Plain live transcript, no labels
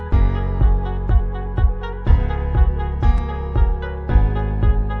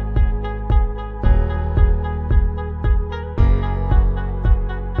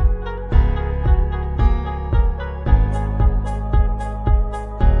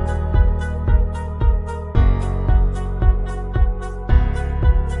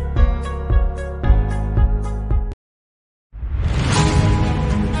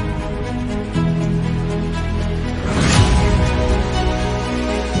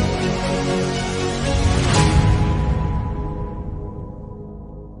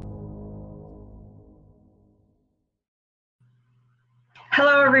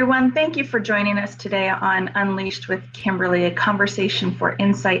everyone. Thank you for joining us today on Unleashed with Kimberly, a conversation for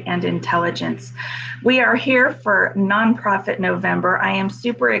insight and intelligence. We are here for Nonprofit November. I am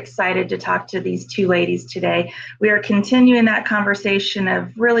super excited to talk to these two ladies today. We are continuing that conversation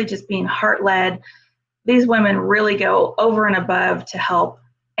of really just being heart-led. These women really go over and above to help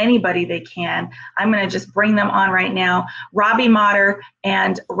anybody they can. I'm going to just bring them on right now. Robbie Motter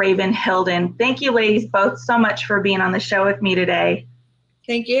and Raven Hilden. Thank you, ladies, both so much for being on the show with me today.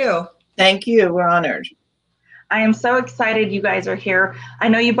 Thank you. Thank you. We're honored. I am so excited you guys are here. I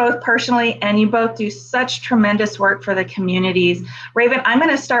know you both personally, and you both do such tremendous work for the communities. Raven, I'm going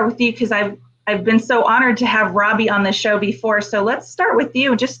to start with you because I've been so honored to have Robbie on the show before. So let's start with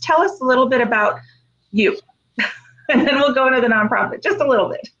you. Just tell us a little bit about you, and then we'll go into the nonprofit, just a little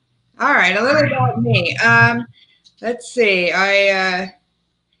bit. All right, a little about me. Let's see.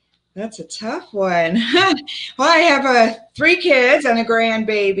 That's a tough one. Well, I have 3 kids and a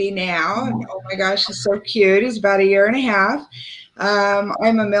grandbaby now. Oh my gosh, he's so cute. He's about 1.5 years.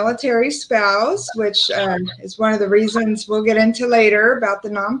 I'm a military spouse, which is one of the reasons we'll get into later about the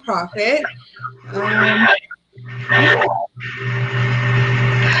nonprofit.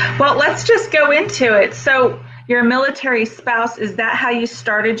 Well, let's just go into it. So you're a military spouse. Is that how you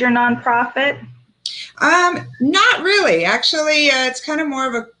started your nonprofit? Not really. Actually, it's kind of more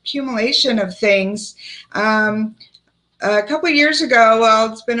of an accumulation of things. A couple of years ago,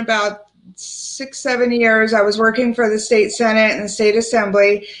 well, it's been about 6-7 years, I was working for the state senate and the state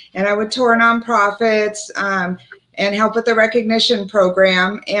assembly, and I would tour nonprofits and help with the recognition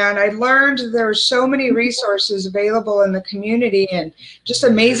program. And I learned there were so many resources available in the community and just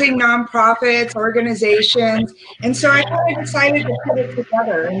amazing nonprofits, organizations. And so I kind of decided to put it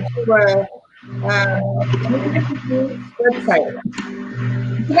together into a website.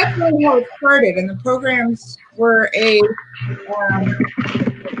 So that's really how it started, and the programs were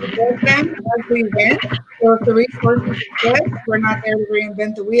build them as we went. So if the resources exist, we're not there to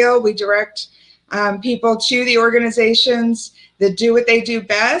reinvent the wheel. We direct people to the organizations that do what they do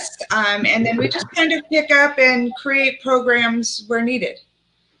best, and then we just kind of pick up and create programs where needed.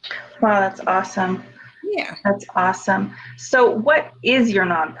 Wow, that's awesome. Yeah, that's awesome. So what is your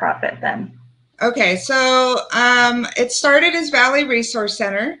nonprofit then? Okay, so it started as Valley Resource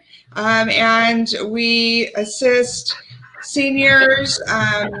Center, and we assist seniors,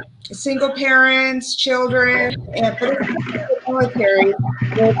 single parents, children, and particularly the military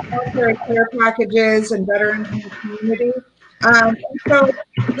with military care packages and veterans in the community. And so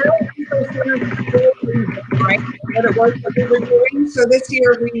Valley Resource Center is really right what it was that we were doing. So this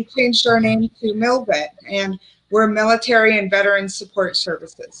year we changed our name to MilVet, and we're Military and Veteran Support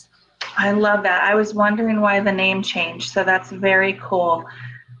Services. I love that. I was wondering why the name changed, so that's very cool.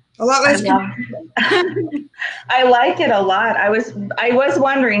 A lot less. I like it a lot. I was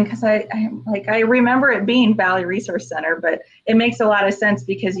wondering because I remember it being Valley Resource Center, but it makes a lot of sense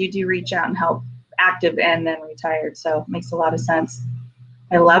because you do reach out and help active and then retired, so it makes a lot of sense.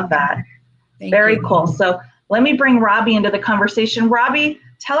 I love that. Very cool. So let me bring Robbie into the conversation. Robbie,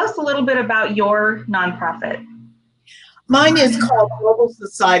 tell us a little bit about your nonprofit. Mine is called Global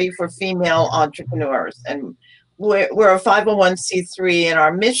Society for Female Entrepreneurs, and we're a 501c3, and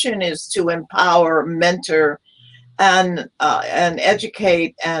our mission is to empower, mentor, and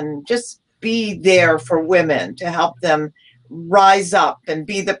educate, and just be there for women to help them rise up and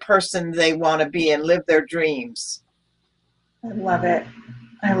be the person they want to be and live their dreams. I love it.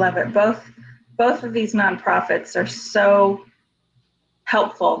 I love it. Both of these nonprofits are so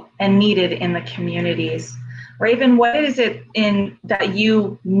helpful and needed in the communities. Raven, what is it that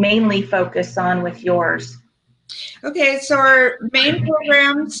you mainly focus on with yours? Okay, so our main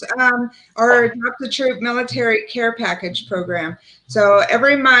programs are Adopt a Troop Military Care Package program. So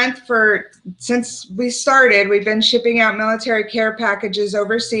every month since we started, we've been shipping out military care packages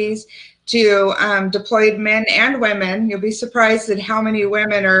overseas to deployed men and women. You'll be surprised at how many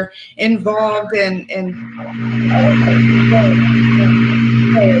women are involved in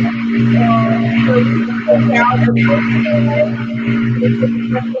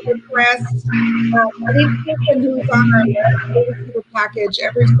who's on our list package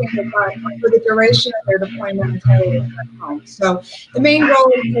every single month for the duration of their deployment until they return home. So the main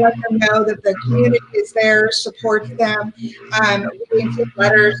goal is to let them know that the community is there, supports them. We receive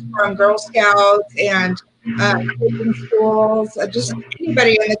letters from Girl Scouts and kids in schools, just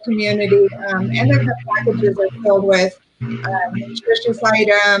anybody in the community, and then the packages are filled with nutritious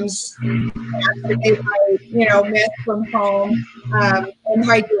items, that they might, miss from home, and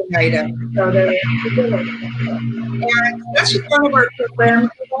hygiene items. So And that's just one of our programs.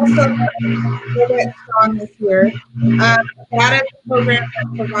 We've also got It Strong this year. That is a program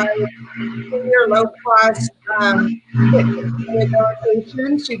that provides free or low-cost fitness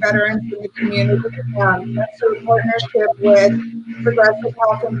rehabilitation to veterans in the community. That's a partnership with Progressive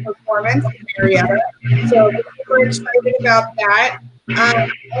Health and Performance in Marietta. So we're super excited about that.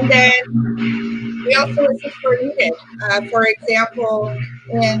 And then we also assist where needed. For example,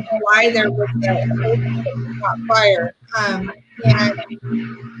 in July there was a building that caught fire, and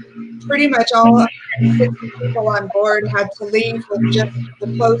pretty much all 160 people on board had to leave with just the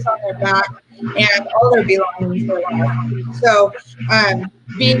clothes on their back, and all their belongings were lost. So,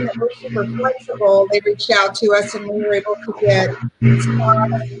 being that we're super flexible, they reached out to us, and we were able to get supplies,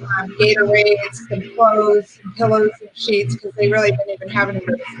 Gatorades, some clothes, some pillows, and sheets, because they really didn't even have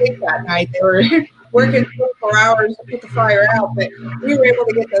anywhere to sleep that night. They were working 24 hours to put the fire out, but we were able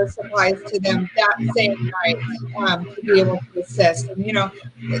to get those supplies to them that same night, to be able to assist.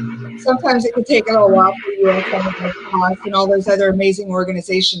 And sometimes it can take a little while for USAID and all those other amazing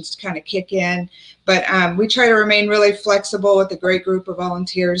organizations to kind of kick in, but we try to remain really flexible with a great group of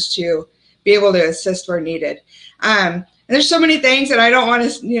volunteers to be able to assist where needed. And there's so many things, and I don't want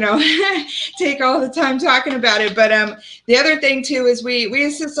to, take all the time talking about it. But the other thing too is we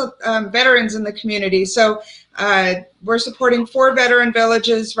assist veterans in the community. So we're supporting 4 veteran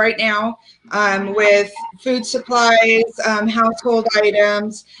villages right now with food supplies, household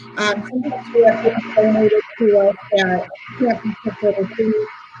items. Sometimes we have things donated to us that can't be put overseas,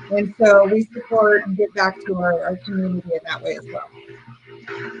 and so we support and give back to our community in that way as well.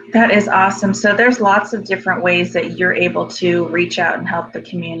 That is awesome. So there's lots of different ways that you're able to reach out and help the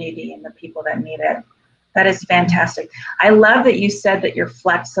community and the people that need it. That is fantastic. I love that you said that you're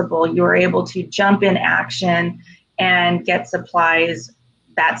flexible. You're able to jump in action and get supplies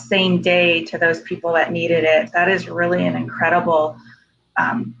that same day to those people that needed it. That is really an incredible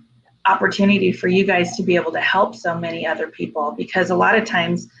opportunity for you guys to be able to help so many other people, because a lot of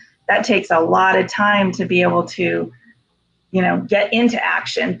times that takes a lot of time to be able to get into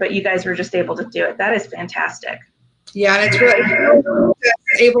action, but you guys were just able to do it. That is fantastic. Yeah, and it's really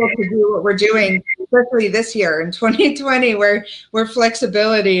able to do what we're doing, especially this year in 2020, where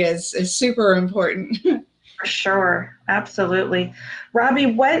flexibility is super important. For sure, absolutely.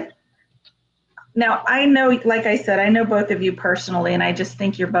 Robbie, now I know, like I said, I know both of you personally, and I just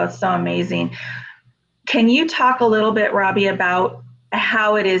think you're both so amazing. Can you talk a little bit, Robbie, about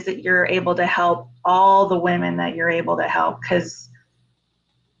how it is that you're able to help all the women that you're able to help? Because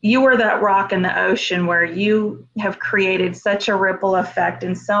you are that rock in the ocean where you have created such a ripple effect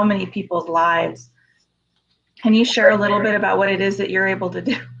in so many people's lives. Can you share a little bit about what it is that you're able to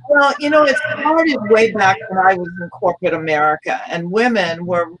do? Well, it started way back when I was in corporate America, and women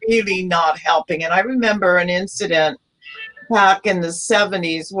were really not helping. And I remember an incident back in the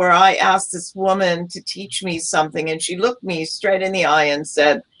 70s where I asked this woman to teach me something, and she looked me straight in the eye and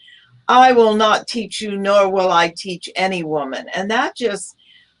said, "I will not teach you, nor will I teach any woman." And that just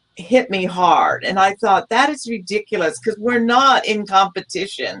hit me hard. And I thought, that is ridiculous, because we're not in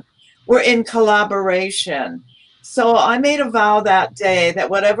competition. We're in collaboration. So I made a vow that day that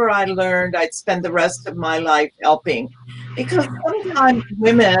whatever I learned, I'd spend the rest of my life helping. Because sometimes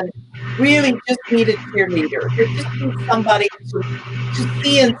women really just need a cheerleader. They just need somebody to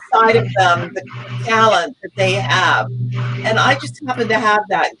see inside of them the talent that they have. And I just happen to have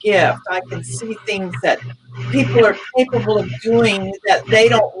that gift. I can see things that people are capable of doing that they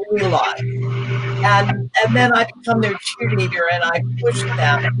don't realize. And then I become their cheerleader, and I push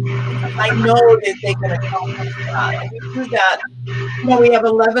them because I know that they can accomplish that. And we do that. We have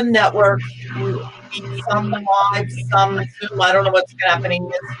 11 networks. We meet some live, some Zoom. I don't know what's happening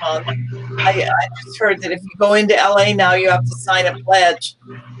this month. I just heard that if you go into LA now, you have to sign a pledge.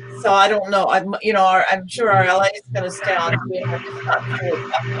 So I don't know. I'm sure our LA is going to stay on Zoom. I'm just not sure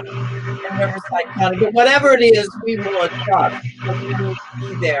what's happening in Riverside County. But whatever it is, we will adjust because we need to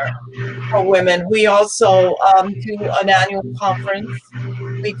be there for women. We also do an annual conference.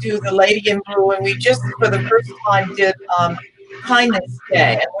 We do the Lady in Blue, and we just, for the first time, did Kindness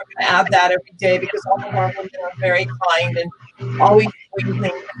Day. And we're going to add that every day because all of our women are very kind and always doing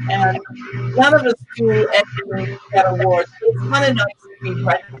things. And none of us do anything to get awards. So it's kind of nice to be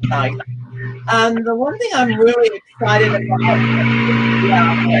recognized. And the one thing I'm really excited about,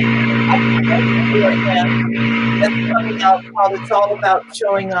 that's coming out called It's All About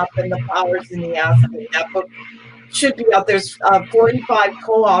Showing Up and the Powers in the Asking. That book should be out. There's 45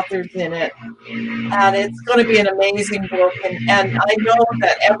 co-authors in it, and it's going to be an amazing book. And I know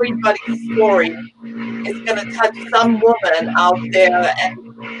that everybody's story is going to touch some woman out there, and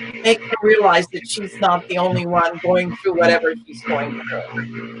make her realize that she's not the only one going through whatever she's going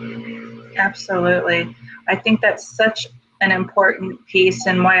through. Absolutely. I think that's such an important piece,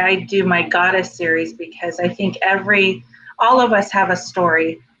 and why I do my Goddess series, because I think all of us have a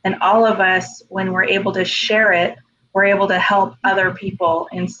story, and all of us, when we're able to share it, we're able to help other people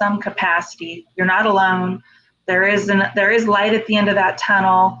in some capacity. You're not alone. There is light at the end of that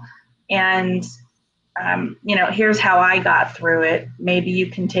tunnel, and here's how I got through it. Maybe you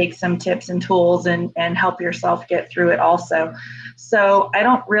can take some tips and tools and help yourself get through it also. So I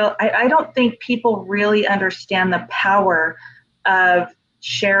don't think people really understand the power of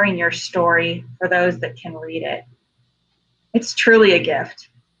sharing your story for those that can read it. It's truly a gift.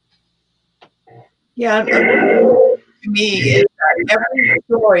 Yeah, to me, is that every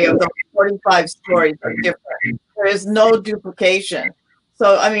story of the 45 stories are different. There is no duplication.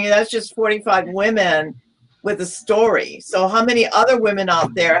 So, I mean, that's just 45 women with a story. So how many other women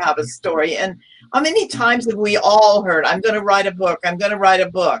out there have a story? And how many times have we all heard, I'm going to write a book, I'm going to write a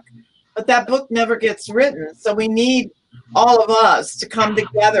book. But that book never gets written. So we need all of us to come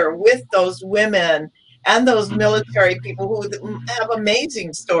together with those women and those military people who have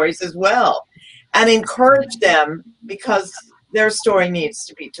amazing stories as well, and encourage them, because their story needs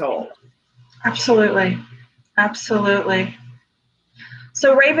to be told. Absolutely. Absolutely.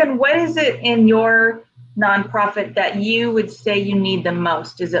 So Raven, what is it in your nonprofit that you would say you need the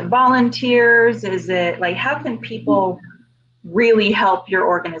most? Is it volunteers? Is it like, how can people really help your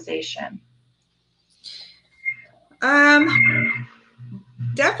organization?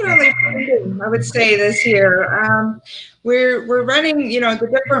 Definitely funding, I would say, this year. We're running, the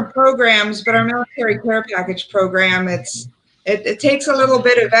different programs, but our military care package program, it takes a little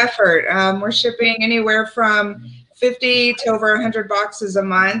bit of effort. We're shipping anywhere from 50 to over 100 boxes a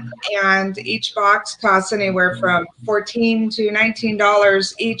month, and each box costs anywhere from $14 to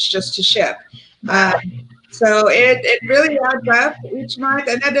 $19 each just to ship. So it really adds up each month,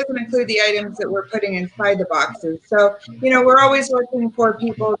 and that doesn't include the items that we're putting inside the boxes. So, we're always looking for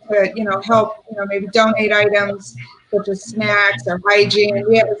people to, help, maybe donate items such as snacks or hygiene.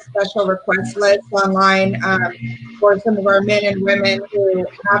 We have a special request list online for some of our men and women who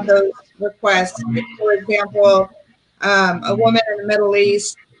have those requests. For example, a woman in the Middle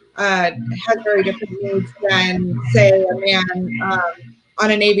East has very different needs than, say, a man on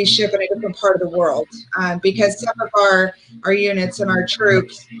a Navy ship in a different part of the world, because some of our units and our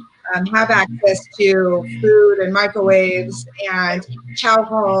troops have access to food and microwaves and chow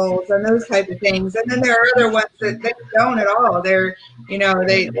halls and those type of things. And then there are other ones that they don't at all. They're, they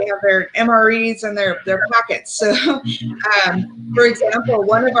have their MREs and their pockets. So, for example,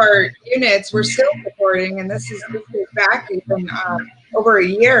 one of our units we're still supporting, and this is back even over a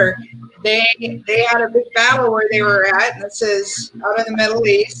year. They had a big battle where they were at, and this is out in the Middle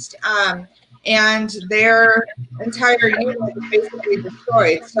East, and their entire unit was basically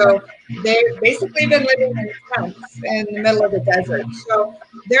destroyed. So they've basically been living in tents in the middle of the desert. So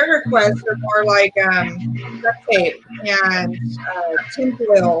their requests are more like duct tape and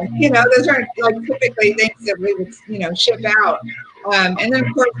tinfoil. Those aren't like typically things that we would ship out. And then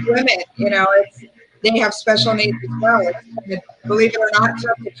of course women, they have special needs as well. It's, believe it or not,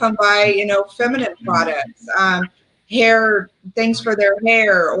 tough to come by, feminine products, hair, things for their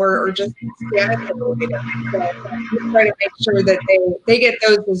hair, or just sanitary items. So we try to make sure that they get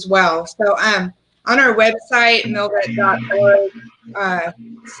those as well. So on our website, milvet.org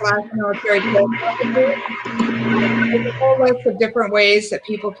 /military care packages, there's a whole list of different ways that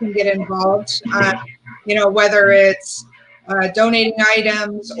people can get involved. Whether it's donating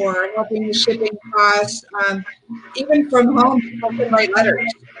items or helping the shipping costs, even from home, people can write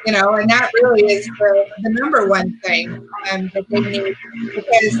letters, and that really is the number one thing that they need,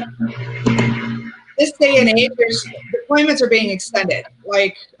 because this day and age, deployments are being extended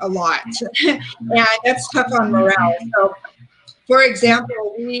like a lot, and that's tough on morale. So, for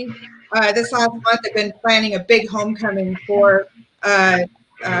example, we this last month have been planning a big homecoming for combat.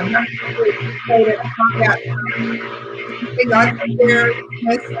 They got there,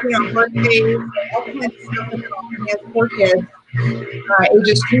 birthdays, all kinds of stuff. He has 4 kids,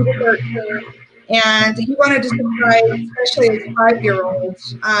 ages 2 to 13, and he wanted to surprise, especially his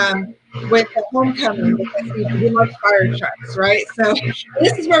 5-year-olds, with the homecoming, because he loves fire trucks, right? So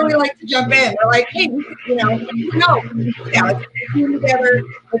this is where we like to jump in. We're like, hey, let's team together.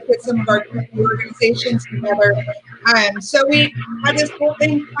 Let's get some of our organizations together. So we had this whole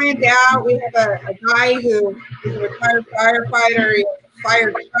thing planned out. We have a guy who is a retired firefighter. He has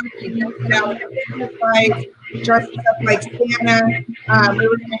fire truck. He comes out with Christmas lights, dresses up like Santa. We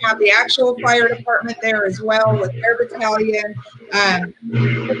were going to have the actual fire department there as well with their battalion.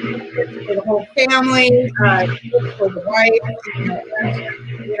 For the whole family, for the wife,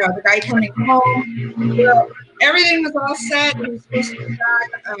 the guy coming home. Well, everything was all set. He was supposed to be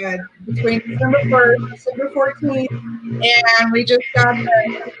back between December 1st, December 14th, and we just got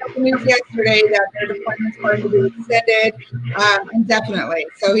the news yesterday that their deployment's going to be extended indefinitely.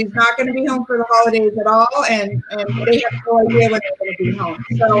 So he's not going to be home for the holidays at all, and they have no idea when they're going to be home.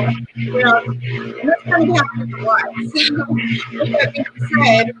 So, and that's kind of happening a lot. So, with that being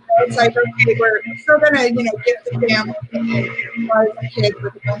said, it's like, okay, we're still going to, get the family and the kids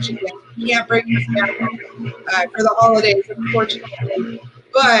with a bunch of gifts. We can't bring this back for the holidays, unfortunately.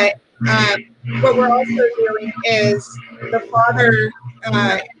 But what we're also doing is the father in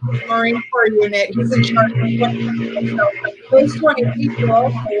the Marine Corps unit, he's in charge of 20 people. So those 20 people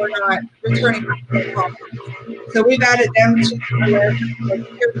also were not returning home. So we've added them to the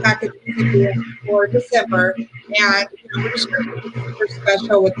care package for December. And we're just going to be super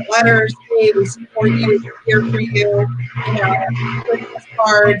special with the letters. Hey, we support you, we're here for you, Christmas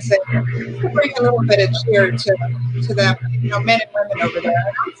cards, and to bring a little bit of cheer to them, men and women over there.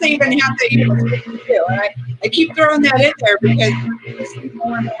 I don't say you're going to have to even do. And I keep throwing that in there because we see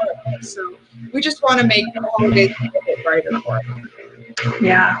more and more. So we just want to make the holidays a little bit brighter for them.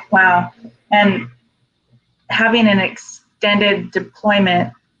 Yeah, wow. And having an extended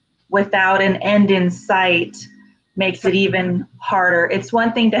deployment without an end in sight makes it even harder. It's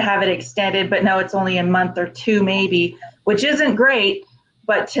one thing to have it extended, but no, it's only a month or two maybe, which isn't great,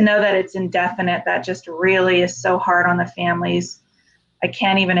 but to know that it's indefinite, that just really is so hard on the families. I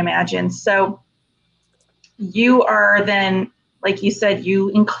can't even imagine. So you are then, like you said, you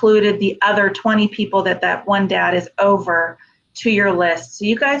included the other 20 people that one dad is over to your list. So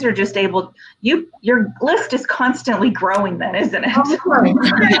you guys are just able, your list is constantly growing then, isn't it?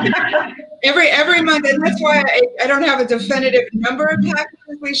 Every month, and that's why I don't have a definitive number of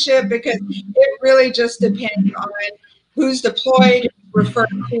packages we ship, because it really just depends on who's deployed, who's referred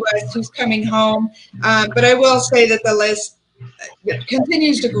to us, who's coming home. But I will say that the list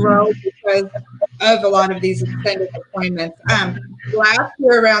continues to grow because of a lot of these extended deployments. Last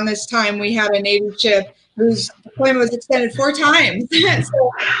year around this time, we had a Navy ship whose deployment was extended 4 times.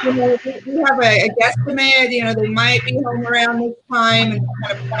 So, we have a guesstimate, they might be home around this time and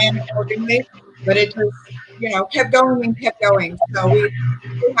kind of plan accordingly, but it just, kept going and kept going. So we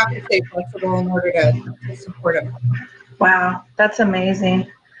have to stay flexible in order to support them. Wow, that's amazing.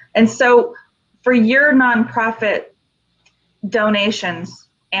 And so for your nonprofit donations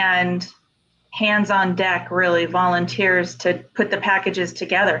and hands on deck, really, volunteers to put the packages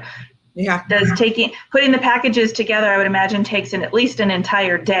together. Yeah. Putting the packages together, I would imagine, takes at least an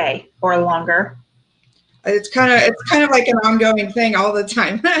entire day or longer. It's kind of like an ongoing thing all the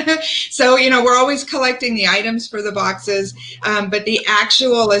time. So, we're always collecting the items for the boxes, but the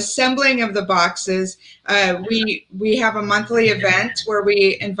actual assembling of the boxes, we have a monthly event where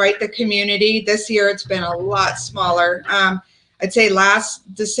we invite the community. This year it's been a lot smaller. I'd say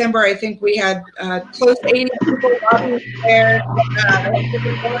last December, I think we had close to 80 people lobbying there.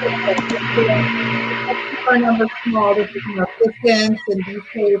 Our number's small, this is distance and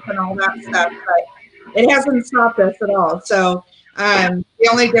beef and all that stuff, but it hasn't stopped us at all. So the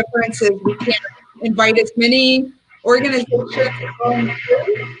only difference is we can't invite as many organizations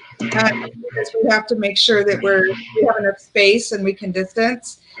because we have to make sure that we have enough space and we can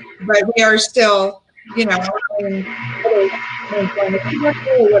distance, but we are still,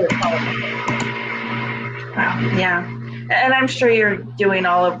 Yeah, and I'm sure you're doing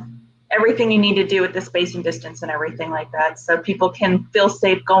everything you need to do with the spacing distance and everything like that, so people can feel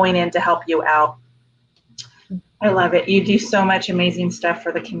safe going in to help you out. I love it. You do so much amazing stuff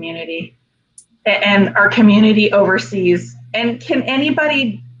for the community and our community overseas. And can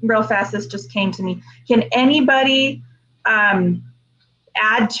anybody, real fast, this just came to me, can anybody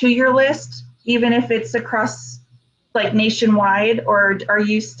add to your list, even if it's across like nationwide, or are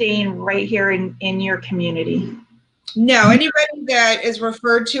you staying right here in your community? No, anybody that is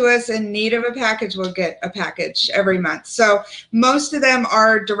referred to us in need of a package will get a package every month. So most of them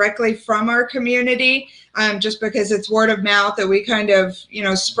are directly from our community, just because it's word of mouth that we kind of,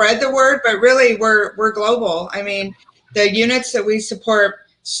 spread the word, but really we're global. I mean, the units that we support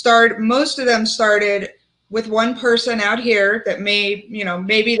most of them started with one person out here that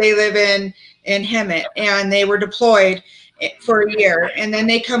maybe they live in Hemet and they were deployed for a year and then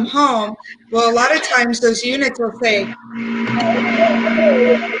they come home. Well, a lot of times those units will say,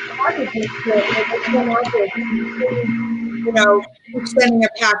 keep sending a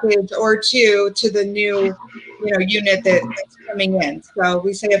package or two to the new, unit that's coming in. So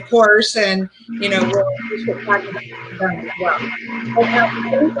we say, of course, and, we'll ship packages to them as well. But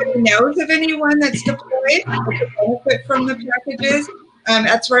if anybody knows of anyone that's deployed that could benefit from the packages,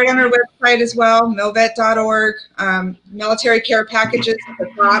 that's right on our website as well, milvet.org, military care packages at the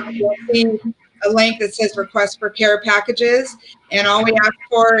top. You'll see a link that says request for care packages, and all we ask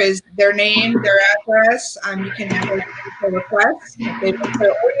for is their name, their address. You can have a request. If they put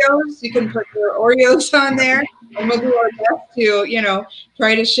their Oreos, you can put your Oreos on there, and we'll do our best to,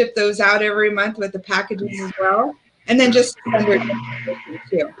 try to ship those out every month with the packages as well, and then just send their information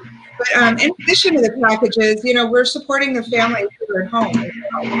too. But in addition to the packages, we're supporting the families who are at home as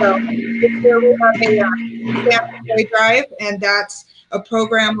well. So this year we have a family toy drive, and that's a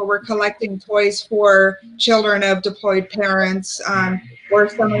program where we're collecting toys for children of deployed parents, or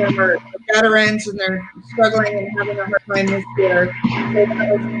some of them are veterans and they're struggling and having a hard time this year. So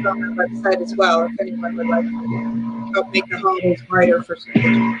that is on our website as well, if anyone would like to help make the holidays brighter for some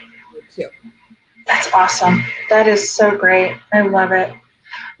children too. That's awesome. That is so great. I love it.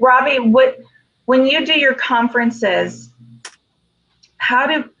 Robbie, when you do your conferences, how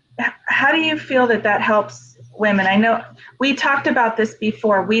do you feel that helps women? I know we talked about this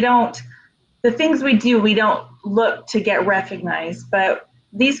before. The things we do, we don't look to get recognized, but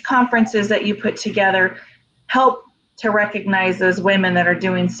these conferences that you put together help to recognize those women that are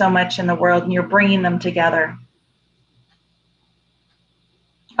doing so much in the world, and you're bringing them together.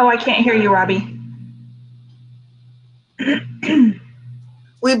 Oh, I can't hear you, Robbie.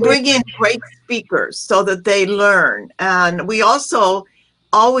 We bring in great speakers so that they learn. And we also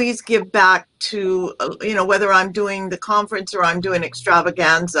always give back to, whether I'm doing the conference or I'm doing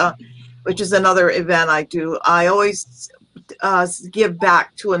extravaganza, which is another event I do, I always give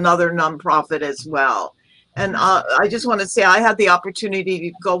back to another nonprofit as well. And I just want to say I had the opportunity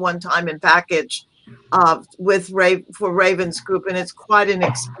to go one time and package for Raven's group, and it's quite an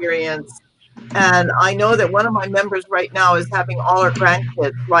experience. And I know that one of my members right now is having all her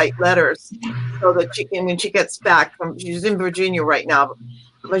grandkids write letters so that she can, when she gets back she's in Virginia right now,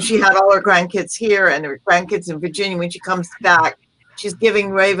 but she had all her grandkids here and her grandkids in Virginia. When she comes back, she's giving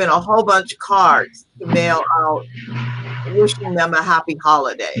Raven a whole bunch of cards to mail out, wishing them a happy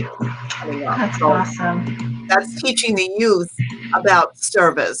holiday. That's awesome. That's teaching the youth about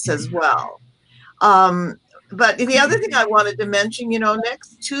service as well. But the other thing I wanted to mention,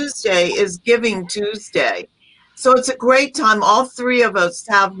 next Tuesday is Giving Tuesday. So it's a great time. All three of us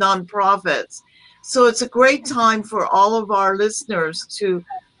have nonprofits. So it's a great time for all of our listeners to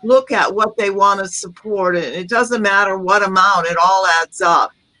look at what they want to support. And it doesn't matter what amount, it all adds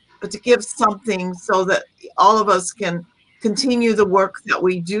up. But to give something so that all of us can continue the work that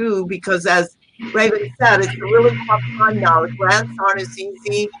we do, because as Raven said, it's a really tough time now. The grants aren't as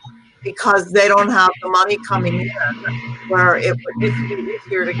easy, because they don't have the money coming in, where it used to be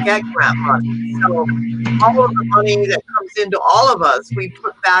easier to get grant money. So all of the money that comes into all of us, we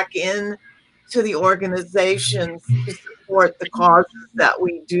put back in to the organizations to support the causes that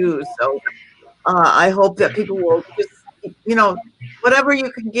we do. So I hope that people will just, whatever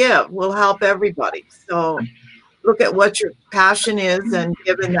you can give will help everybody. So look at what your passion is and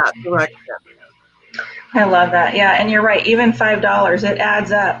give in that direction. I love that. Yeah, and you're right. Even $5, it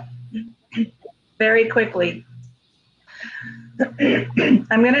adds up very quickly. I'm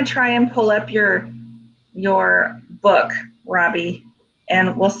going to try and pull up your book, Robbie,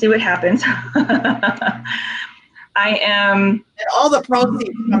 and we'll see what happens. And all the proceeds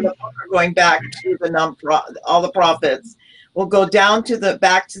from the book are going back to the all the profits will go down to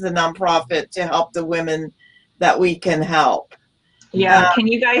back to the nonprofit to help the women that we can help. Yeah, can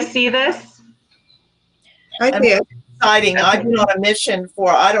you guys see this? I see it. Exciting. I've been on a mission for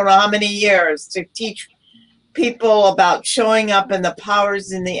I don't know how many years to teach people about showing up and the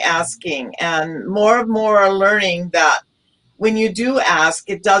powers in the asking, and more and more are learning that when you do ask,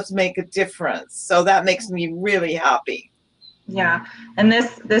 it does make a difference. So that makes me really happy. Yeah, and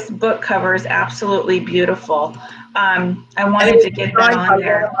this book cover is absolutely beautiful. I wanted to get that on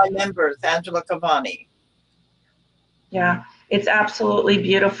there. One of my members, Angela Cavani. Yeah, it's absolutely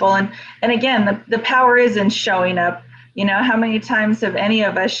beautiful. And again, the power is in showing up. How many times have any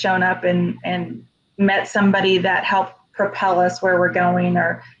of us shown up and met somebody that helped propel us where we're going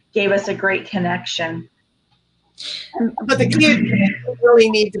or gave us a great connection? But the kids really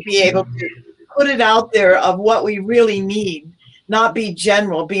need to be able to put it out there of what we really need, not be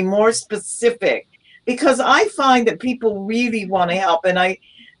general, be more specific. Because I find that people really want to help. And I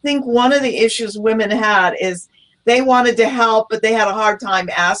think one of the issues women had is they wanted to help, but they had a hard time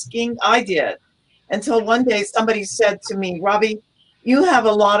asking. I did. until one day somebody said to me, Robbie, you have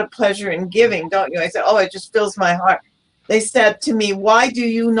a lot of pleasure in giving, don't you? I said, oh, it just fills my heart. They said to me, why do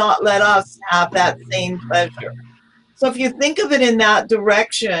you not let us have that same pleasure? So if you think of it in that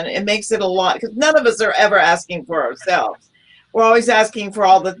direction, it makes it a lot, because none of us are ever asking for ourselves. We're always asking for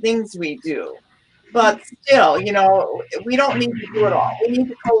all the things we do. But still, you know, we don't need to do it all. We need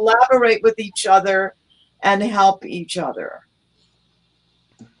to collaborate with each other and help each other.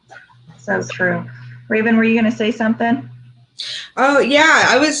 So true. Raven, were you going to say something? Oh yeah,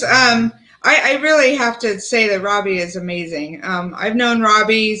 I was. I really have to say that Robbie is amazing. I've known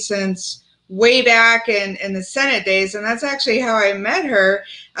Robbie since way back in the Senate days, and that's actually how I met her.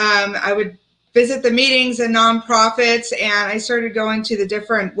 I would visit the meetings and nonprofits, and I started going to the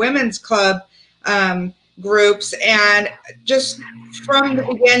different women's club groups, and just from the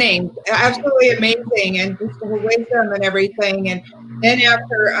beginning, absolutely amazing, and just her wisdom and everything. And then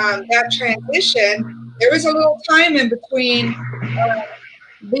after that transition, there was a little time in between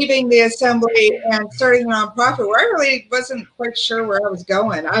leaving the assembly and starting a nonprofit where I really wasn't quite sure where I was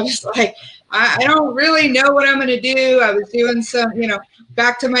going. I was like, I don't really know what I'm going to do. I was doing some, you know,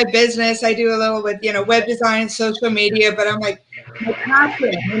 back to my business. I do a little with, you know, web design and social media, but I'm like, my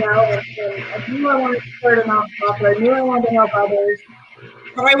passion, you know, and I knew I wanted to start a nonprofit. I knew I wanted to help others,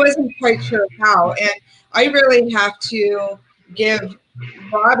 but I wasn't quite sure how. And I really have to give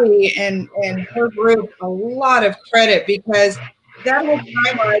Robbie and her group a lot of credit, because that whole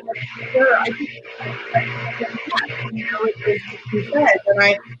time I wasn't sure. I just, you know, it she said, and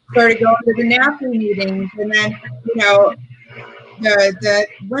I started going to the NAFI meetings, and then, you know, the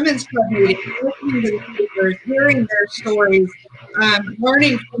women's club meetings, listening to the speakers, hearing their stories,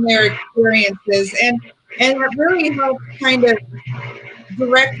 learning from their experiences, and it really helped kind of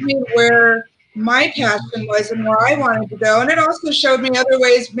direct me where my passion was and where I wanted to go. And it also showed me other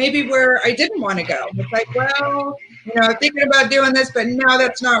ways maybe where I didn't want to go. It's like, well, you know, thinking about doing this, but no,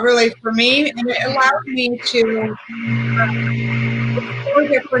 that's not really for me. And it allowed me to explore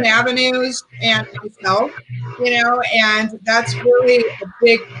different avenues and myself, you know, and that's really a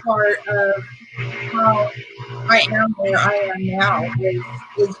big part of how I am where I am now,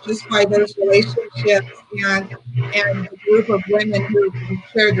 is just by those relationships and the group of women who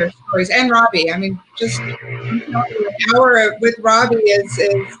shared their stories. And Robbie, I mean, just an hour with Robbie is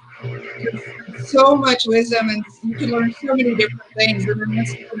just so much wisdom, and you can learn so many different things. And then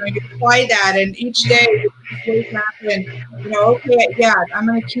you know, you apply that, and each day you wake up and, you know, okay, yeah, I'm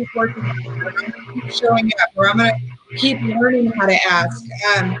going to keep working on it, or I'm going to keep showing up, or I'm going to keep learning how to ask.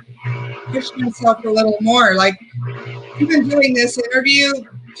 Push myself a little more. Like, even doing this interview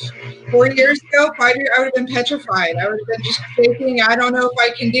 4 years ago, 5 years, I would have been petrified. I would have been just shaking. I don't know if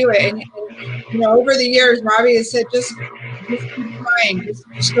I can do it. And you know, over the years, Robbie has said, just keep trying,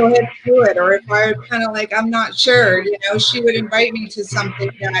 just go ahead and do it. Or if I was kind of like, I'm not sure, you know, she would invite me to something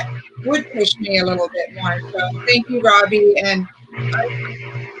that would push me a little bit more. So thank you, Robbie. And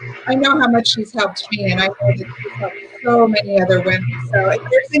I know how much she's helped me, and I know that she's helped so many other women. So if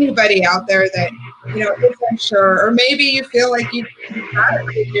there's anybody out there that, you know, is unsure, or maybe you feel like you've got it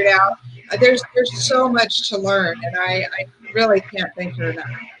figured out, there's so much to learn, and I really can't thank her enough.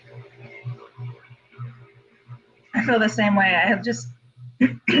 I feel the same way. I have just,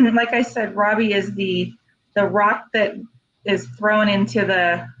 like I said, Robbie is the rock that is thrown into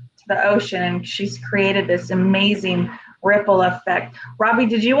the ocean, and she's created this amazing ripple effect. Robbie,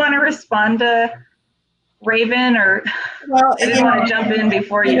 did you want to respond to Raven, or well, I didn't want to jump in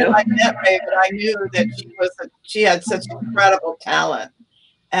before you? I met Raven, I knew that she had such incredible talent.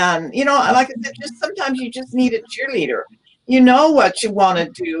 And, you know, like I said, just sometimes you just need a cheerleader. You know what you want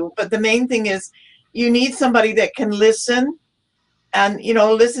to do, but the main thing is you need somebody that can listen and, you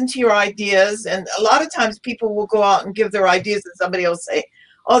know, listen to your ideas. And a lot of times people will go out and give their ideas and somebody will say,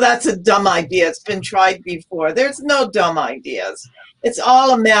 oh, that's a dumb idea. It's been tried before. There's no dumb ideas. It's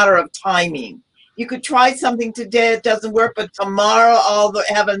all a matter of timing. You could try something today, it doesn't work, but tomorrow all the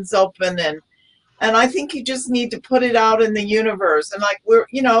heavens open. And I think you just need to put it out in the universe. And like we're,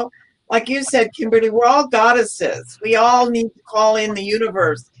 you know, like you said, Kimberly, we're all goddesses. We all need to call in the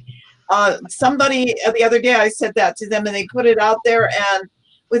universe. Somebody the other day, I said that to them, and they put it out there, and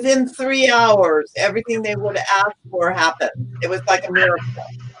within 3 hours, everything they would ask for happened. It was like a miracle.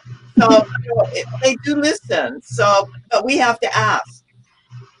 So you know, they do listen. So, but we have to ask,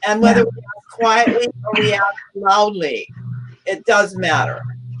 and whether we ask quietly or we ask loudly, it does matter.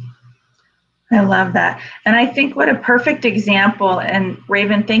 I love that. And I think what a perfect example, and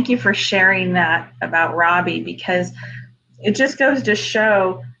Raven, thank you for sharing that about Robbie, because it just goes to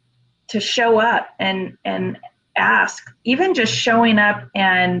show up and ask, even just showing up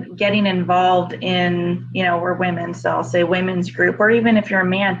and getting involved in, we're women, so I'll say women's group, or even if you're a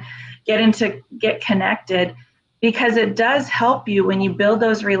man, get connected, because it does help you when you build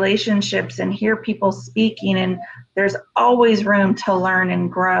those relationships and hear people speaking, and there's always room to learn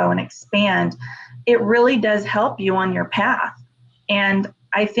and grow and expand. It really does help you on your path. And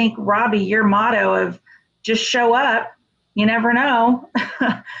I think, Robbie, your motto of just show up, you never know.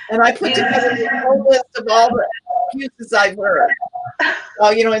 And I put together a whole list of all the excuses I've heard.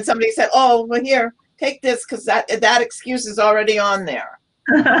 And somebody said, "Oh, well, here, take this because that excuse is already on there."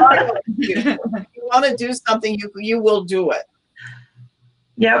 If you want to do something, you will do it.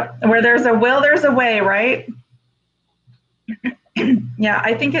 Yep. Where there's a will, there's a way, right? Yeah,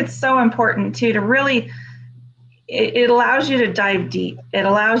 I think it's so important too to really, it allows you to dive deep. It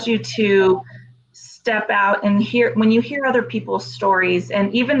allows you to step out and when you hear other people's stories,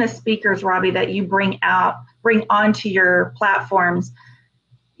 and even the speakers, Robbie, that you bring onto your platforms,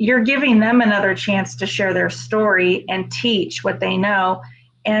 you're giving them another chance to share their story and teach what they know.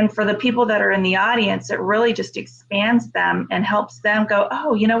 And for the people that are in the audience, it really just expands them and helps them go,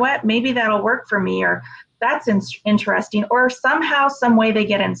 oh, you know what, maybe that'll work for me, or that's interesting, or somehow, some way they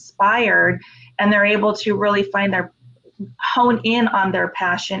get inspired and they're able to really hone in on their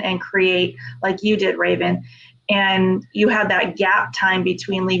passion and create, like you did, Raven. And you had that gap time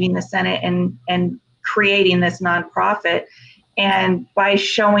between leaving the Senate and creating this nonprofit. And by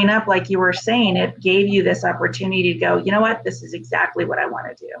showing up, like you were saying, it gave you this opportunity to go, you know what, this is exactly what I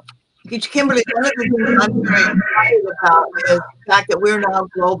want to do. Kimberly, one of the things I'm very excited about is the fact that we're now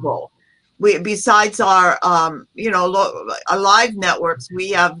global. Besides our, our live networks, we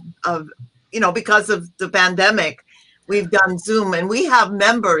have, because of the pandemic, we've done Zoom, and we have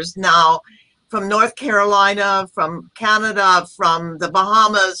members now from North Carolina, from Canada, from the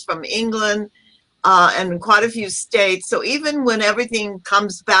Bahamas, from England, and quite a few states. So even when everything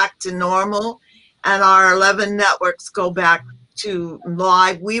comes back to normal and our 11 networks go back to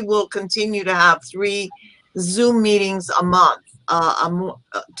live, we will continue to have 3 Zoom meetings a month,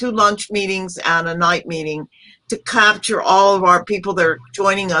 2 lunch meetings and a night meeting, to capture all of our people that are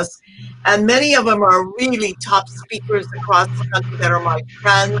joining us. And many of them are really top speakers across the country that are my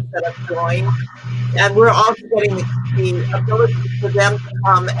friends that have joined. And we're also getting the ability for them to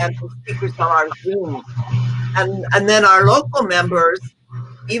come and be speakers on our Zoom. And then our local members,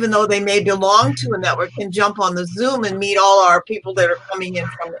 even though they may belong to a network, can jump on the Zoom and meet all our people that are coming in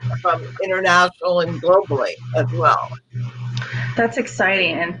from international and globally as well. That's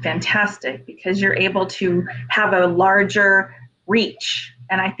exciting and fantastic, because you're able to have a larger reach.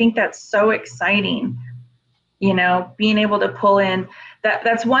 And I think that's so exciting, being able to pull in.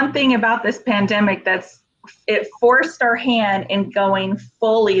 That's one thing about this pandemic, it forced our hand in going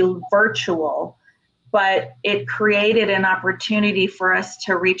fully virtual, but it created an opportunity for us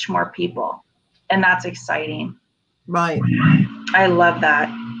to reach more people. And that's exciting. Right. I love that.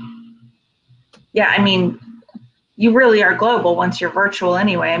 Yeah, I mean, you really are global once you're virtual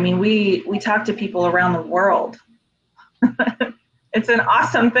anyway. I mean, we talk to people around the world. It's an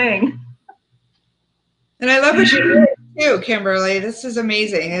awesome thing. And I love what you're doing too, Kimberly. This is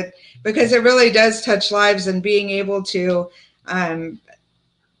amazing, because it really does touch lives, and being able to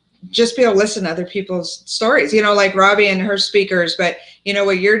just be able to listen to other people's stories, like Robbie and her speakers, but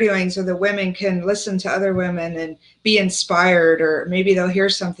what you're doing so that women can listen to other women and be inspired, or maybe they'll hear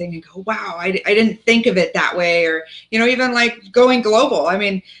something and go, wow, I didn't think of it that way. Or, even like going global. I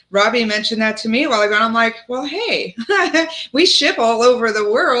mean, Robbie mentioned that to me a while ago, and I'm like, well, hey, we ship all over the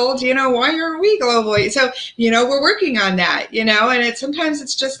world, why aren't we global? So, we're working on that, and sometimes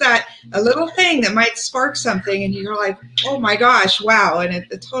it's just that a little thing that might spark something, and you're like, oh my gosh, wow. And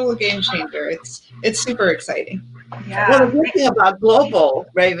it's a total game changer. It's super exciting. Yeah. Well, the good thing about global,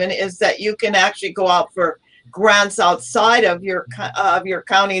 Raven, is that you can actually go out for grants outside of your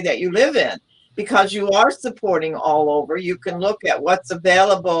county that you live in, because you are supporting all over. You can look at what's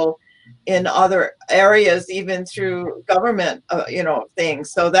available in other areas, even through government,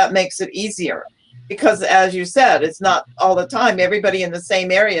 things. So that makes it easier, because as you said, it's not all the time everybody in the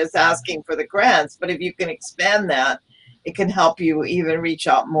same area is asking for the grants. But if you can expand that, it can help you even reach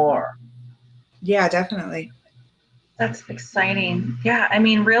out more. Yeah, definitely. That's exciting. Yeah, I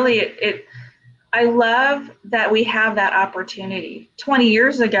mean, really, I love that we have that opportunity. 20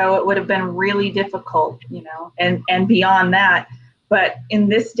 years ago, it would have been really difficult, and beyond that. But in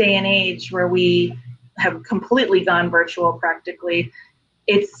this day and age where we have completely gone virtual practically,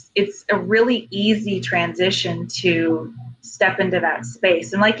 it's a really easy transition to step into that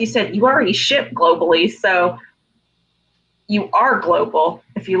space. And like you said, you already ship globally, so you are global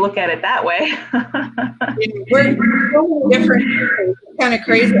if you look at it that way. We're so many different. It's kind of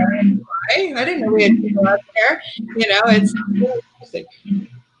crazy. I didn't know we had people out there. You know, it's really interesting.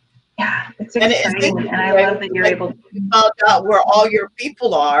 Yeah, it's And exciting, and I love that you're able to. You found out where all your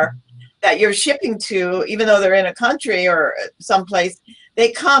people are that you're shipping to, even though they're in a country or someplace,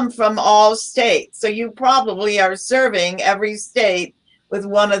 they come from all states. So you probably are serving every state with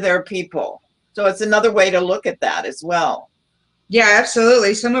one of their people. So it's another way to look at that as well. Yeah,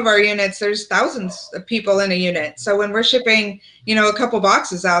 absolutely. Some of our units, there's thousands of people in a unit. So when we're shipping, you know, a couple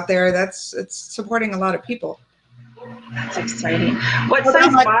boxes out there, it's supporting a lot of people. That's exciting. What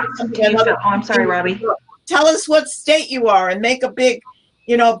size box do you fill? Oh, I'm sorry, Robbie. Tell us what state you are and make a big,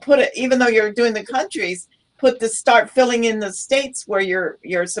 you know, put it, even though you're doing the countries, start filling in the states where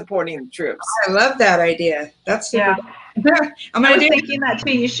you're supporting the troops. I love that idea. That's super. Yeah. I'm I gonna was do thinking that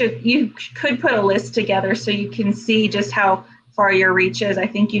too. You could put a list together so you can see just how far your reach is. I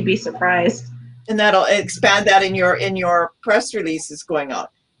think you'd be surprised. And that'll expand that in your press releases going on.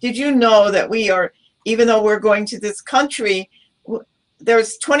 Did you know that we are, even though we're going to this country,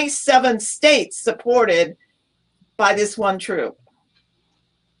 there's 27 states supported by this one troop.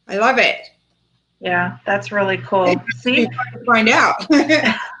 I love it. Yeah, that's really cool. See? Find out.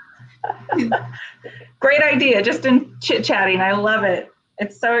 Great idea, just in chit-chatting. I love it.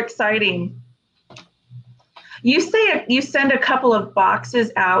 It's so exciting. You say you send a couple of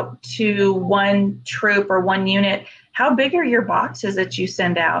boxes out to one troop or one unit. How big are your boxes that you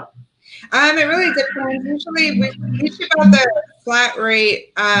send out? It really depends. Usually we ship out the flat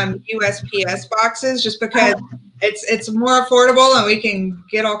rate USPS boxes just because it's more affordable and we can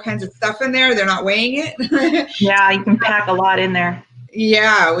get all kinds of stuff in there. They're not weighing it. Yeah, you can pack a lot in there.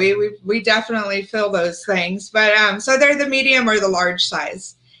 Yeah, we definitely fill those things. But so they're the medium or the large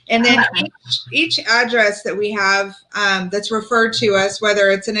size. And then each address that we have that's referred to us, whether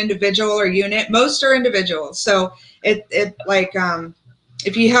it's an individual or unit, most are individuals. So it like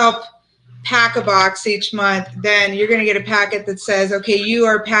if you help pack a box each month, then you're going to get a packet that says, okay, you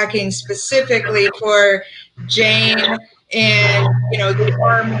are packing specifically for Jane in, you know, the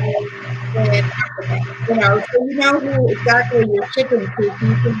Army in Africa. You know, so you know who exactly you're shipping to. So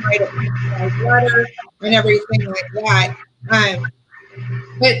you can write a personalized letter and everything like that.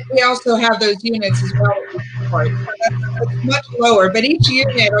 But we also have those units as well that we support. So that's much lower, but each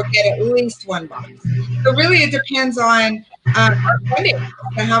unit will get at least one box. So really it depends on our funding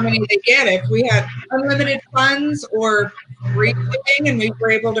and how many they get. If we had unlimited funds or free shipping and we were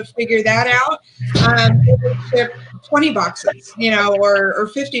able to figure that out, we would ship 20 boxes, you know, or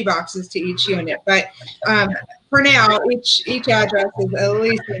 50 boxes to each unit. But for now, each address is at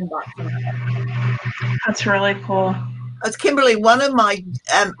least one box. That's really cool. Kimberly, one of my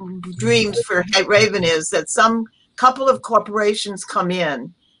dreams for Raven is that some couple of corporations come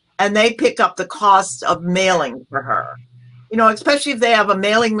in and they pick up the cost of mailing for her. You know, especially if they have a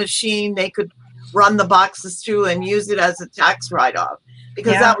mailing machine, they could run the boxes through and use it as a tax write-off,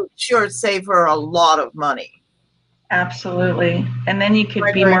 because that would sure save her a lot of money. Absolutely. And then you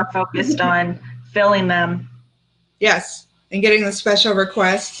could be more focused on filling them. Yes, and getting the special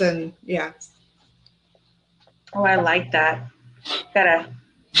requests and yeah. Oh, I like that. Gotta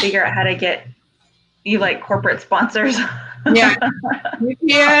figure out how to get you like corporate sponsors. Yeah.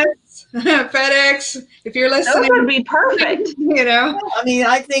 UPS, FedEx, if you're listening. Those would be perfect. You know? I mean,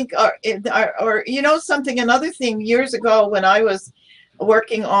 I think, or you know something, another thing, years ago when I was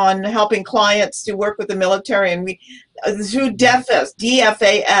working on helping clients to work with the military, and we, through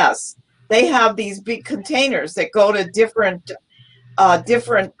DFAS, they have these big containers that go to different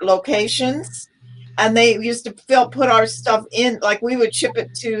locations. And they used to put our stuff in, like we would ship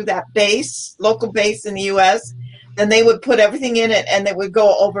it to that base, local base in the U.S., and they would put everything in it, and it would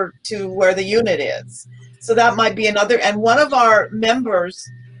go over to where the unit is. So that might be another. And one of our members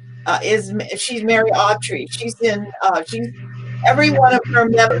she's Mary Autry. She's every one of her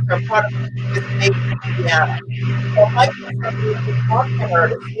members are part of this nation. Yeah. So I might be something you could talk to her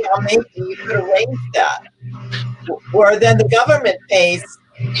to see how maybe you could arrange that, or then the government pays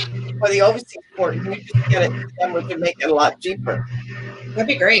for the overseas port, and we just get it to them, which would make it a lot cheaper. That'd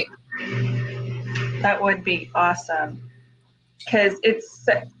be great. That would be awesome. Because it's,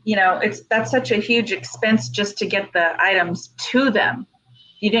 you know, that's such a huge expense just to get the items to them.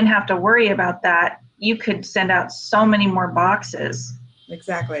 You didn't have to worry about that. You could send out so many more boxes.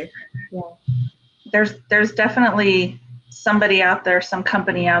 Exactly. Yeah. There's definitely somebody out there, some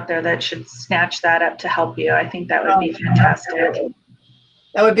company out there that should snatch that up to help you. I think that would be fantastic.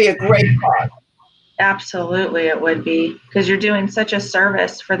 That would be a great cause. Absolutely, it would be, because you're doing such a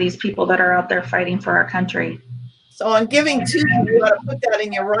service for these people that are out there fighting for our country. So on Giving Tuesday, you ought to put that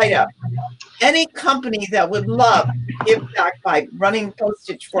in your write-up. Any company that would love to give back by running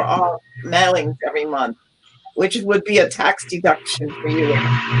postage for our mailings every month, which would be a tax deduction for you.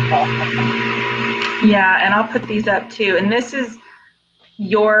 Yeah, and I'll put these up too. And this is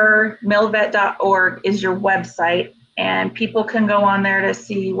yourmilvet.org is your website, and people can go on there to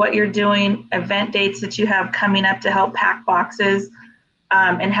see what you're doing, event dates that you have coming up to help pack boxes,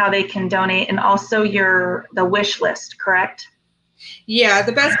 and how they can donate, and also the wish list, correct? Yeah,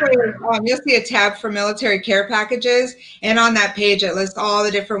 the best way is you'll see a tab for military care packages, and on that page it lists all the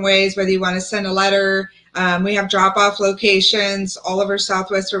different ways, whether you want to send a letter. We have drop-off locations all over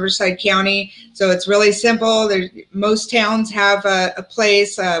Southwest Riverside County, so it's really simple. Most towns have a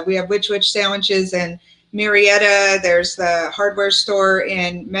place. We have Witch sandwiches in Marietta. There's the hardware store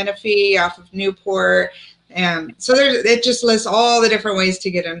in Menifee off of Newport. So it just lists all the different ways to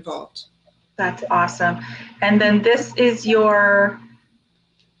get involved. That's awesome. And then this is your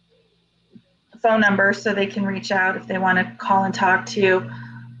phone number, so they can reach out if they want to call and talk to you,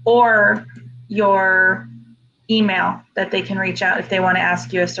 or your email that they can reach out if they want to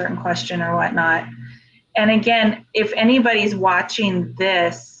ask you a certain question or whatnot. And again, if anybody's watching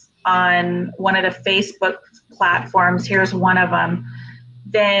this on one of the Facebook platforms, here's one of them,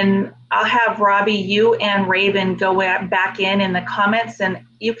 then I'll have Robbie, you and Raven go back in the comments, and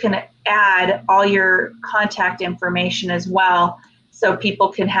you can add all your contact information as well, so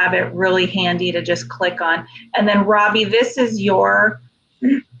people can have it really handy to just click on. And then Robbie, this is your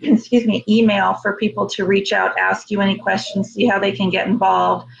email for people to reach out, ask you any questions, see how they can get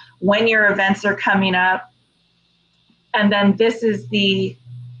involved, when your events are coming up. And then this is the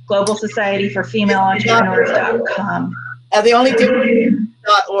Global Society for Female Entrepreneurs.com. The only difference is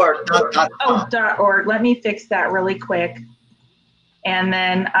 .org, not .com. Oh, .org. Let me fix that really quick. And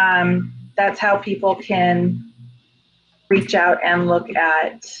then that's how people can reach out and look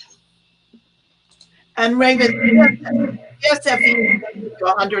at. And Raven, yes, if you do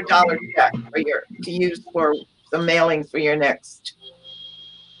 $100 check to use for the mailing for your next.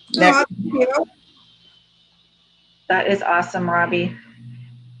 That is awesome, Robbie.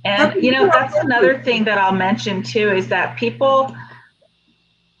 And that's another thing that I'll mention too, is that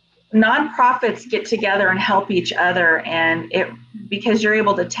nonprofits get together and help each other, and because you're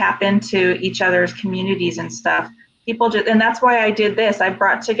able to tap into each other's communities and stuff. And that's why I did this. I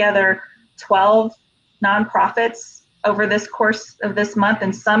brought together 12 nonprofits over this course of this month,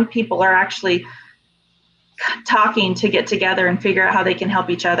 and some people are actually talking to get together and figure out how they can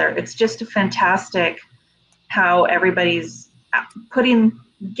help each other. It's just fantastic how everybody's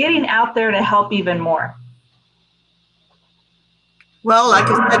getting out there to help even more. Well, like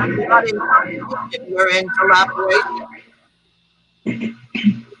I said, we're not in competition, we're in collaboration.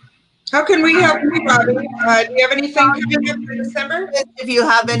 How can we help you, Robbie? Do you have anything coming up for December? If you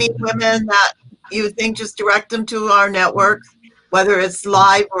have any women that you think, just direct them to our network, whether it's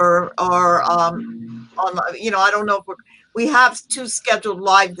live or online. I don't know if we have 2 scheduled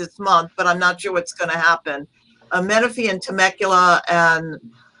live this month, but I'm not sure what's going to happen. Menifee and Temecula and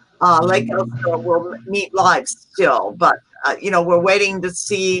Lake Elsinore will meet live still, but we're waiting to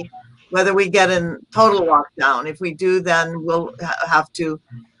see whether we get in total lockdown. If we do, then we'll have to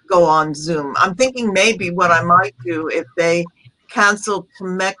go on Zoom. I'm thinking maybe what I might do, if they cancel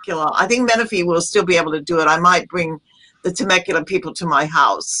Temecula, I think Menifee will still be able to do it. I might bring the Temecula people to my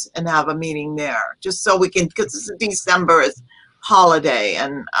house and have a meeting there, just so we can, because December is holiday,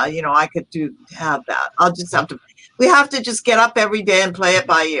 and I could have that. I'll just have to. We have to just get up every day and play it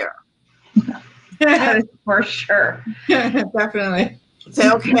by ear. For sure. Definitely. Say,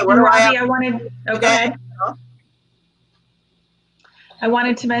 okay, what do Robbie, I wanted. Okay. I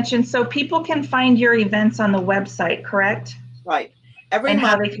wanted to mention, so people can find your events on the website, correct? Right. Every and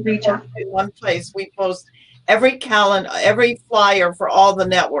month, how they can reach out. In one place, we post every calendar, every flyer for all the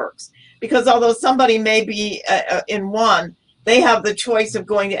networks. Because although somebody may be in one, they have the choice of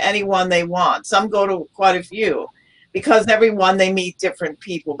going to any one they want. Some go to quite a few, because every one they meet different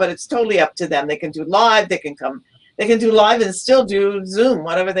people. But it's totally up to them. They can do live. They can do live and still do Zoom,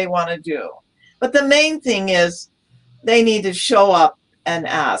 whatever they want to do. But the main thing is they need to show up and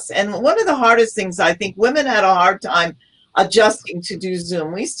ask. And one of the hardest things, I think, women had a hard time adjusting to do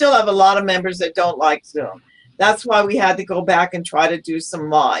Zoom. We still have a lot of members that don't like Zoom. That's why we had to go back and try to do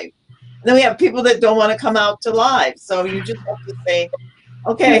some live. And then we have people that don't want to come out to live. So you just have to say,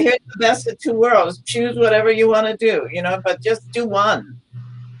 okay, here's the best of 2 worlds. Choose whatever you want to do, but just do one,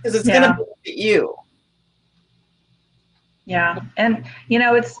 because it's going to benefit you. Yeah. And,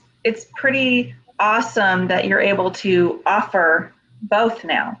 it's pretty awesome that you're able to offer both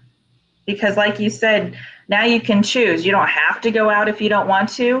now, because like you said, Now you can choose. You don't have to go out if you don't want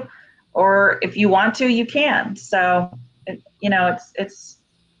to, or if you want to, you can. So, it's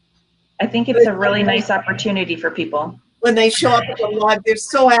I think it's a really nice opportunity for people. When they show up at the live, they're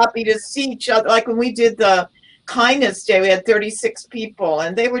so happy to see each other. Like when we did the Kindness Day, we had 36 people,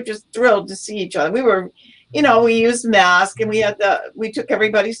 and they were just thrilled to see each other. We were, we used masks, and we took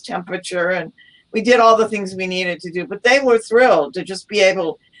everybody's temperature, and we did all the things we needed to do. But they were thrilled to just be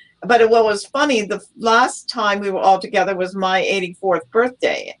able. But what was funny, the last time we were all together was my 84th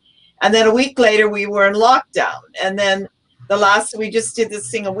birthday, and then a week later we were in lockdown, and then we just did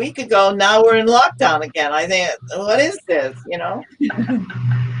this thing a week ago. Now we're in lockdown again. I think, what is this?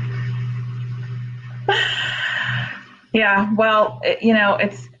 Yeah, well,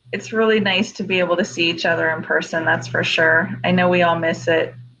 it's really nice to be able to see each other in person. That's for sure. I know we all miss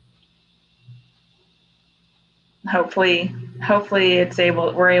it. Hopefully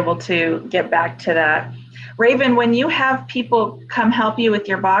we're able to get back to that. Raven, when you have people come help you with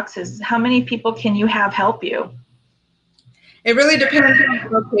your boxes, how many people can you have help you? It really depends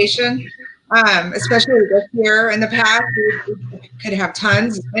on the location, especially this year. In the past, we could have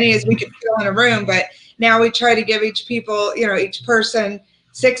tons, as many as we could fill in a room, but now we try to give each person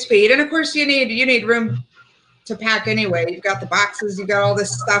 6 feet. And of course, you need room to pack anyway. You've got the boxes, you've got all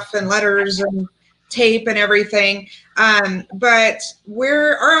this stuff and letters and tape and everything. But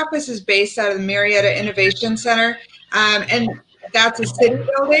our office is based out of the Marietta Innovation Center, and that's a city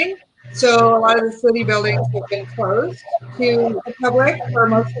building. So a lot of the city buildings have been closed to the public for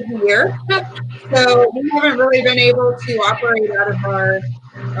most of the year. So we haven't really been able to operate out of our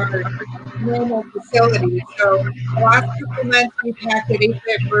normal facility. So the last couple of months we packed at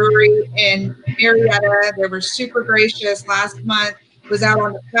 8-Bit Brewery in Marietta. They were super gracious. Last month was out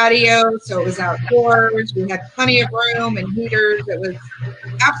on the patio, so it was outdoors. We had plenty of room and heaters. It was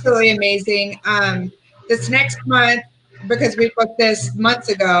absolutely amazing. This next month, because we booked this months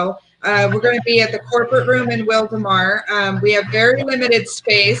ago, we're going to be at the corporate room in Wildomar. We have very limited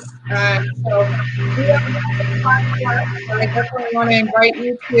space, so we have I definitely want to invite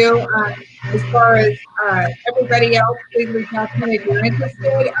you to. As far as everybody else, please reach out to me if you're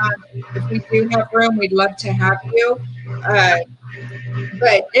interested. If we do have room, we'd love to have you.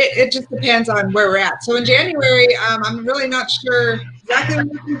 But it just depends on where we're at. So in January, I'm really not sure exactly where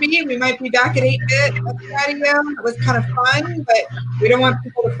we can be. We might be back at 8-Bit at the patio. It was kind of fun, but we don't want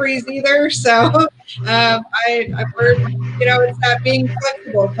people to freeze either. So I've heard, it's that being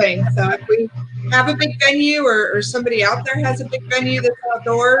flexible thing. So if we have a big venue or somebody out there has a big venue that's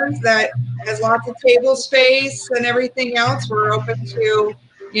outdoors that has lots of table space and everything else, we're open to,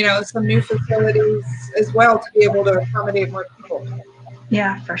 some new facilities as well to be able to accommodate more people.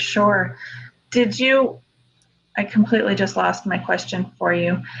 Yeah, for sure. I completely just lost my question for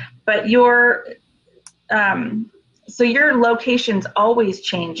you, but so your location's always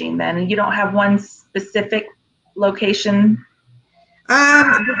changing then, and you don't have one specific location?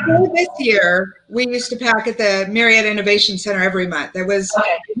 Before this year, we used to pack at the Marietta Innovation Center every month. It was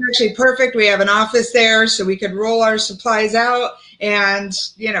actually perfect. We have an office there, so we could roll our supplies out, and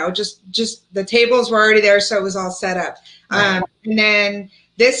just the tables were already there, so it was all set up. And then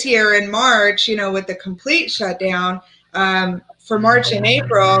this year in March, with the complete shutdown, for March and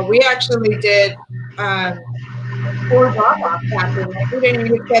April, we actually did 4 drop-off packing. We didn't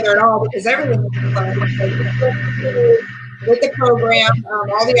even get together at all because everything was closed. With the program,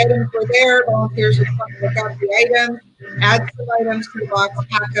 all the items were there. Volunteers would come look up the items, add some items to the box,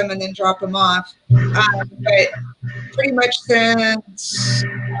 pack them, and then drop them off. But pretty much since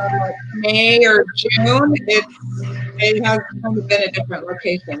May or June, it has kind of been a different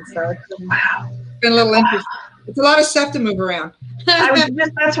location. So it's been a little interesting. It's a lot of stuff to move around.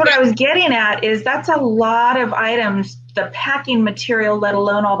 That's what I was getting at, is that's a lot of items, the packing material, let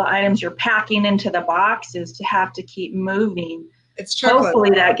alone all the items you're packing into the boxes to have to keep moving. It's chocolate.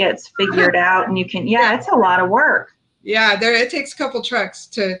 Hopefully that gets figured out and you can, it's a lot of work. Yeah, it takes a couple trucks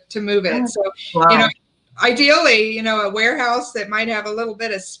to move it. So, ideally, a warehouse that might have a little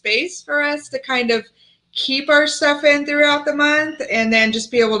bit of space for us to kind of keep our stuff in throughout the month, and then just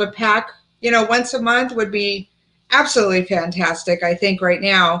be able to pack, once a month would be absolutely fantastic, I think, right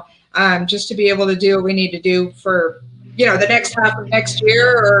now, just to be able to do what we need to do for, the next half of next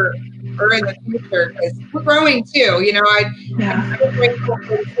year or in the future, because we're growing too. I'm so grateful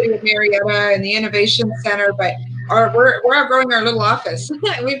for the city of Marietta and the Innovation Center, but we're outgrowing our little office.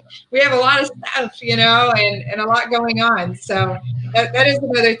 we have a lot of stuff, and a lot going on. So that is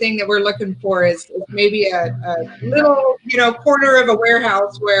another thing that we're looking for is maybe a little, corner of a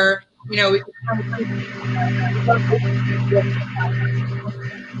warehouse where, we can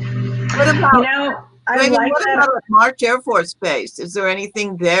kind of I Megan, like what that. about at March Air Force Base? Is there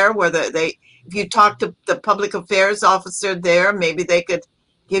anything there where if you talk to the public affairs officer there, maybe they could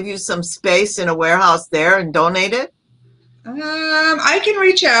give you some space in a warehouse there and donate it? I can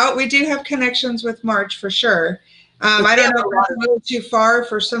reach out. We do have connections with March for sure. I don't know if that's a little too far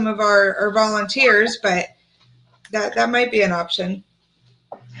for some of our volunteers, but that might be an option.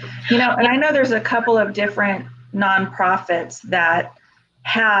 You know, and I know there's a couple of different nonprofits that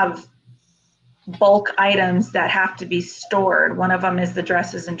have bulk items that have to be stored. One of them is the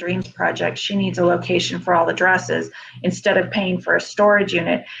Dresses and Dreams Project. She needs a location for all the dresses instead of paying for a storage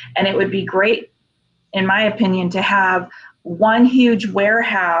unit. And it would be great, in my opinion, to have one huge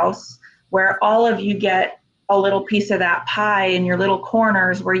warehouse where all of you get a little piece of that pie in your little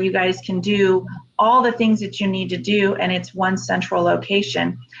corners where you guys can do all the things that you need to do, and it's one central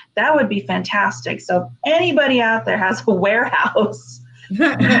location. That would be fantastic. So if anybody out there has a warehouse in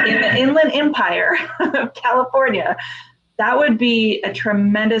the Inland Empire of California, that would be a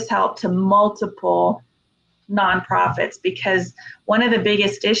tremendous help to multiple nonprofits, because one of the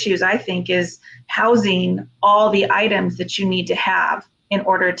biggest issues, I think, is housing all the items that you need to have in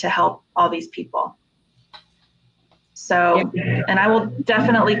order to help all these people. So, and I will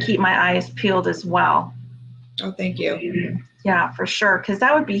definitely keep my eyes peeled as well. Oh, thank you. Yeah, for sure, because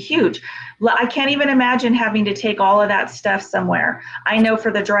that would be huge. I can't even imagine having to take all of that stuff somewhere. I know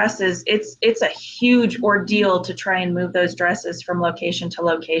for the dresses, it's a huge ordeal to try and move those dresses from location to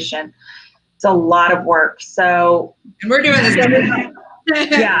location. It's a lot of work. So, and we're doing this every time.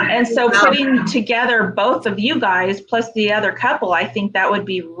 Yeah, and so putting together both of you guys plus the other couple, I think that would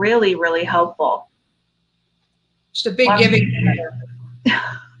be really, really helpful. Just a big giving center.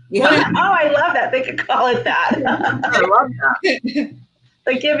 Yeah. Oh, I love that. They could call it that. I love that.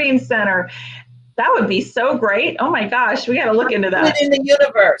 The Giving Center. That would be so great. Oh my gosh, we got to look into that. Put it in the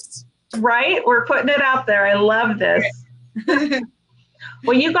universe. Right? We're putting it out there. I love this.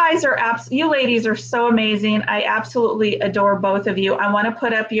 Well, you guys are you ladies are so amazing. I absolutely adore both of you. I want to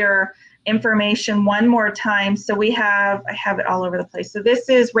put up your information one more time. So I have it all over the place. So this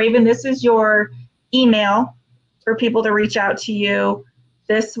is, Raven, this is your email for people to reach out to you.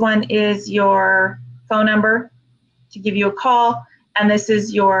 This one is your phone number to give you a call. And this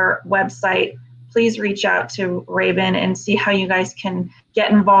is your website. Please reach out to Raven and see how you guys can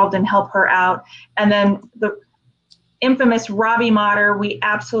get involved and help her out. And then the infamous Robbie Motter, we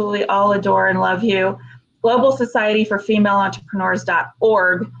absolutely all adore and love you. Global Society for Female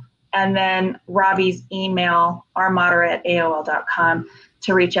Entrepreneurs.org, and then Robbie's email, rmotter@aol.com,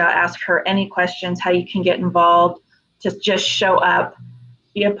 to reach out, ask her any questions, how you can get involved, just show up,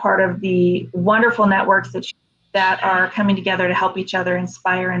 be a part of the wonderful networks that are coming together to help each other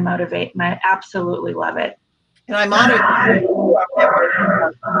inspire and motivate, and I absolutely love it. And I'm honored to you are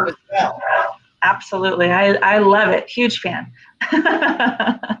members as well. Absolutely. I love it. Huge fan.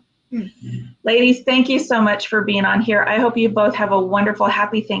 Ladies, thank you so much for being on here. I hope you both have a wonderful,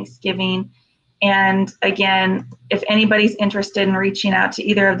 happy Thanksgiving. And again, if anybody's interested in reaching out to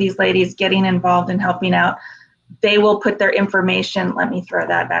either of these ladies, getting involved and helping out, they will put their information, let me throw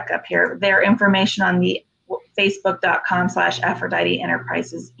that back up here, their information on the facebook.com/Aphrodite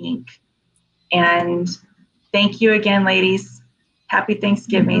Enterprises Inc. And thank you again, ladies. Happy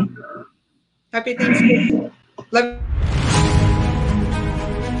Thanksgiving. Happy Thanksgiving. Love